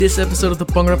This episode of the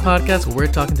Bhangra podcast, we're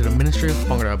talking to the Ministry of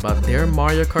Bhangra about their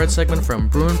Mario Kart segment from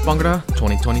Bruin Bhangra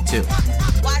 2022.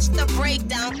 Watch the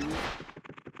breakdown.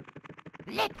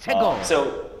 Let's go.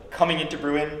 So coming into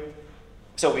Bruin,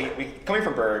 so we coming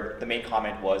from Bird, the main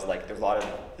comment was like there's a lot of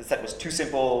the set was too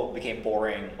simple, became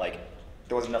boring, like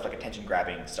there wasn't enough like attention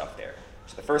grabbing stuff there.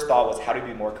 So the first thought was how do we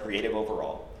be more creative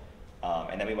overall,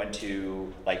 and then we went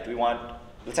to like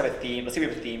let's have a theme. Let's say we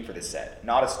have a theme for this set,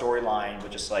 not a storyline,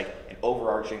 but just like an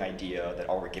overarching idea that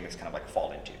all our gimmicks kind of like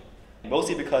fall into.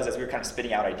 Mostly because as we were kind of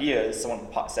spitting out ideas, someone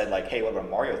said like, hey, what about a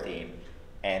Mario theme?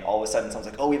 And all of a sudden someone's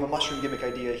like, oh, we have a mushroom gimmick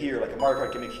idea here, like a Mario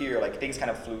Kart gimmick here, like things kind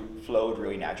of flowed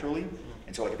really naturally.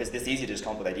 And so like if it's this easy to just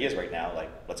come up with ideas right now, like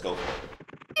let's go for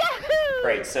it. Yahoo!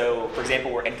 Right, so for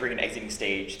example, we're entering and exiting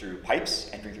stage through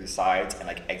pipes, entering through the sides and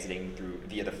like exiting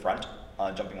via the front,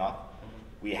 jumping off.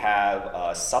 We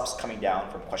have subs coming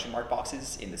down from question mark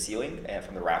boxes in the ceiling and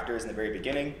from the rafters in the very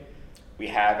beginning. We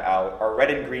have our red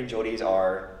and green Jodies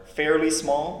are fairly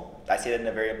small. I say that in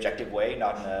a very objective way,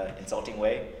 not in an insulting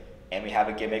way. And we have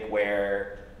a gimmick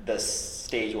where the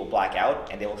stage will black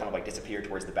out and they will kind of like disappear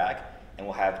towards the back. And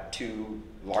we'll have two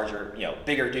larger,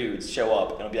 bigger dudes show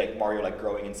up and it'll be like Mario like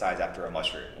growing in size after a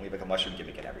mushroom. And we have like a mushroom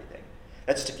gimmick and everything.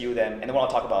 That's just a few of them. And the one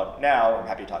I'll talk about now, I'm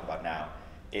happy to talk about now,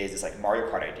 is this like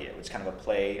Mario Kart idea, which is kind of a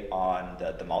play on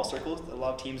the mall circles that a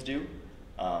lot of teams do.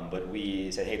 But we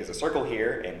said, hey, there's a circle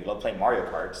here, and we love playing Mario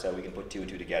Kart, so we can put two and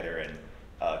two together and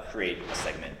create a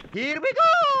segment. Here we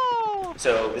go!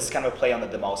 So this is kind of a play on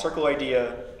the mall circle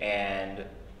idea, and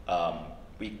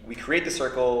we create the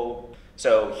circle.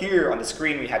 So here on the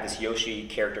screen, we have this Yoshi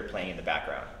character playing in the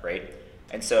background, right?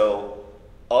 And so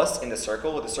us in the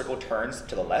circle turns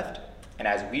to the left, and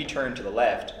as we turn to the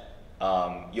left,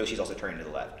 Yoshi's also turning to the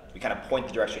left. We kind of point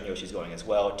the direction Yoshi's going as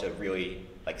well to really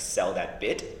like sell that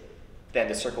bit. Then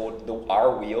the circle,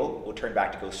 our wheel will turn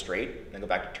back to go straight, and then go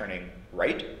back to turning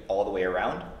right all the way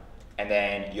around. And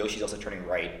then Yoshi's also turning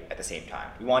right at the same time.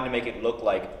 We wanted to make it look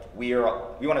like we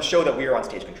want to show that we are on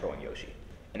stage controlling Yoshi.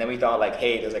 And then we thought like,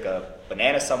 hey, there's like a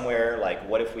banana somewhere. Like,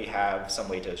 what if we have some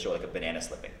way to show like a banana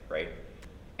slipping, right?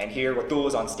 And here, Ratul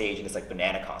is on stage in this like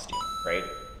banana costume, right?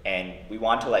 And we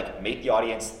want to like make the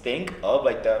audience think of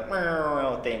like the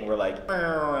thing where like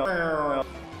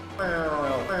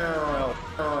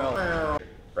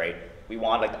right? We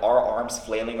want like our arms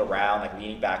flailing around, like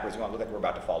leaning backwards. We want to look like we're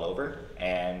about to fall over,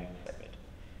 and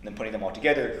then putting them all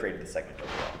together created the segment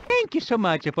overall. Thank you so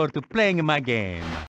much for playing my game.